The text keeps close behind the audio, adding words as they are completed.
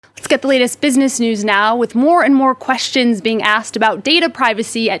Let's get the latest business news now, with more and more questions being asked about data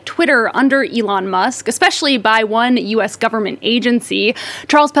privacy at Twitter under Elon Musk, especially by one U.S. government agency.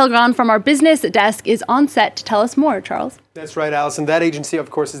 Charles Pellegrin from our business desk is on set to tell us more. Charles? That's right, Allison. That agency, of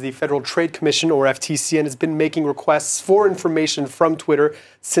course, is the Federal Trade Commission, or FTC, and has been making requests for information from Twitter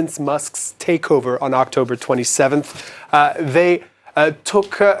since Musk's takeover on October 27th. They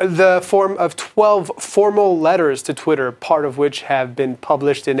took the form of 12 formal letters to Twitter, part of which have been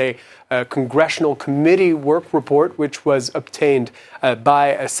published in a congressional committee work report, which was obtained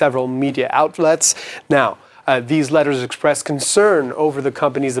by several media outlets. Now, these letters express concern over the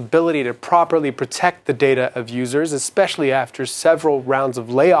company's ability to properly protect the data of users, especially after several rounds of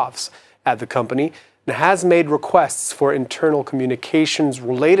layoffs at the company, and has made requests for internal communications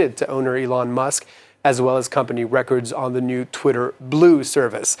related to owner Elon Musk, as well as company records on the new Twitter Blue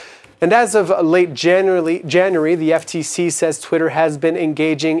service. And as of late January, the FTC says Twitter has been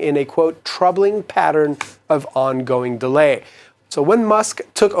engaging in a, quote, troubling pattern of ongoing delay. So when Musk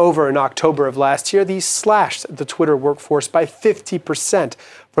took over in October of last year, he slashed the Twitter workforce by 50%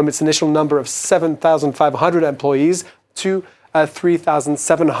 from its initial number of 7,500 employees to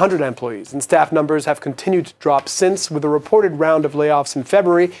 3,700 employees. And staff numbers have continued to drop since, with a reported round of layoffs in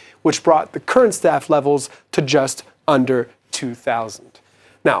February, which brought the current staff levels to just under 2,000.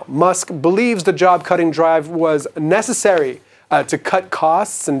 Now, Musk believes the job-cutting drive was necessary to cut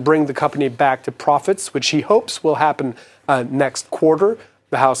costs and bring the company back to profits, which he hopes will happen next quarter.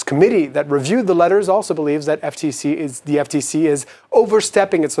 The House committee that reviewed the letters also believes that the FTC is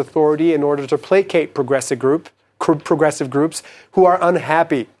overstepping its authority in order to placate progressive groups who are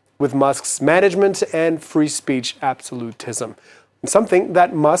unhappy with Musk's management and free speech absolutism. And something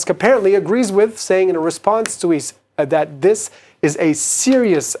that Musk apparently agrees with, saying in a response to that this is a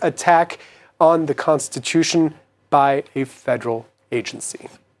serious attack on the Constitution by a federal agency.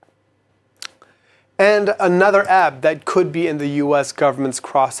 And another app that could be in the U.S. government's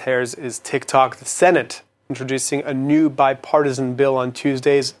crosshairs is TikTok. The Senate introducing a new bipartisan bill on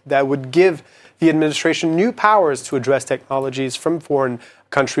Tuesdays that would give the administration new powers to address technologies from foreign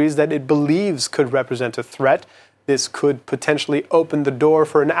countries that it believes could represent a threat. This could potentially open the door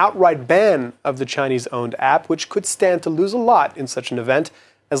for an outright ban of the Chinese-owned app, which could stand to lose a lot in such an event,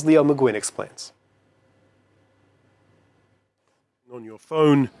 as Leo McGuinn explains. On your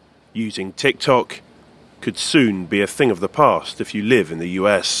phone, using TikTok could soon be a thing of the past if you live in the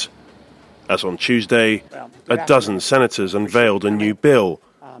US. As on Tuesday, a dozen senators unveiled a new bill,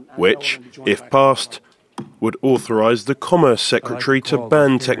 which, if passed, would authorize the Commerce Secretary to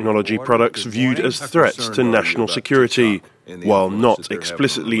ban technology products viewed as threats to national security. While not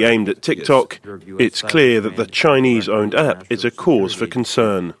explicitly aimed at TikTok, it's clear that the Chinese-owned app is a cause for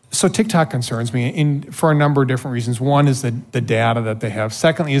concern. So TikTok concerns me for a number of different reasons. One is the data that they have.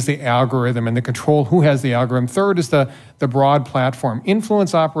 Secondly is the algorithm and the control who has the algorithm. Third is the broad platform.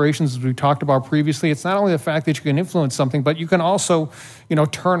 Influence operations, as we talked about previously, it's not only the fact that you can influence something, but you can also,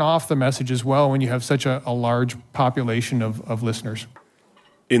 turn off the message as well when you have such a large population of listeners.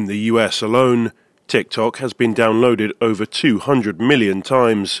 In the US alone, TikTok has been downloaded over 200 million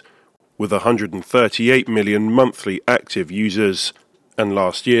times, with 138 million monthly active users. And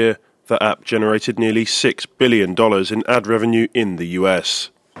last year, the app generated nearly $6 billion in ad revenue in the US.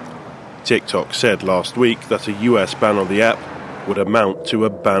 TikTok said last week that a US ban on the app would amount to a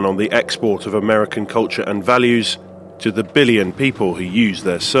ban on the export of American culture and values to the billion people who use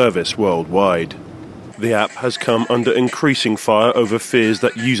their service worldwide. The app has come under increasing fire over fears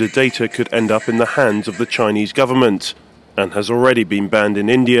that user data could end up in the hands of the Chinese government, and has already been banned in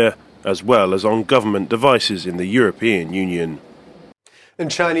India, as well as on government devices in the European Union. And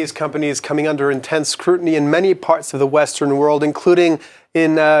Chinese companies coming under intense scrutiny in many parts of the Western world, including for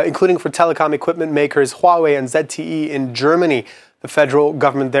telecom equipment makers Huawei and ZTE in Germany. The federal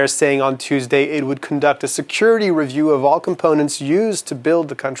government there saying on Tuesday it would conduct a security review of all components used to build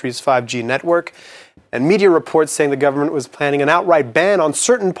the country's 5G network. And media reports saying the government was planning an outright ban on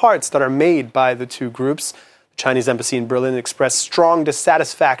certain parts that are made by the two groups. The Chinese embassy in Berlin expressed strong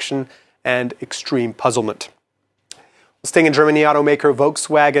dissatisfaction and extreme puzzlement. Staying in Germany, automaker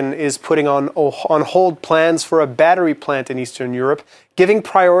Volkswagen is putting on hold plans for a battery plant in Eastern Europe, giving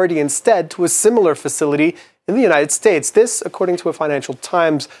priority instead to a similar facility in the United States. This, according to a Financial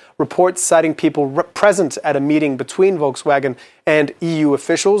Times report citing people present at a meeting between Volkswagen and EU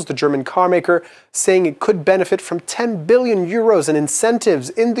officials, the German carmaker saying it could benefit from 10 billion euros in incentives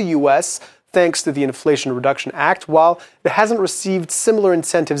in the US thanks to the Inflation Reduction Act, while it hasn't received similar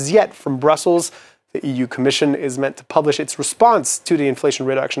incentives yet from Brussels. The EU Commission is meant to publish its response to the Inflation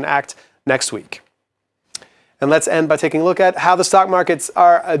Reduction Act next week. And let's end by taking a look at how the stock markets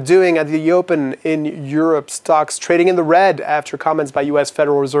are doing at the open in Europe. Stocks trading in the red after comments by U.S.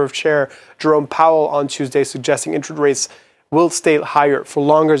 Federal Reserve Chair Jerome Powell on Tuesday suggesting interest rates will stay higher for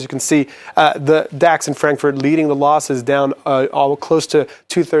longer. As you can see, the DAX in Frankfurt leading the losses down all close to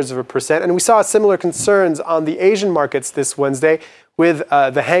 0.2%. And we saw similar concerns on the Asian markets this Wednesday, with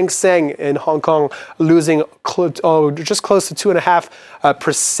the Hang Seng in Hong Kong losing just close to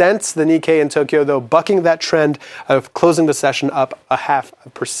 2.5%. The Nikkei in Tokyo, though, bucking that trend of closing the session up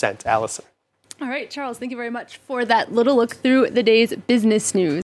 0.5%. Allison. All right, Charles, thank you very much for that little look through the day's business news.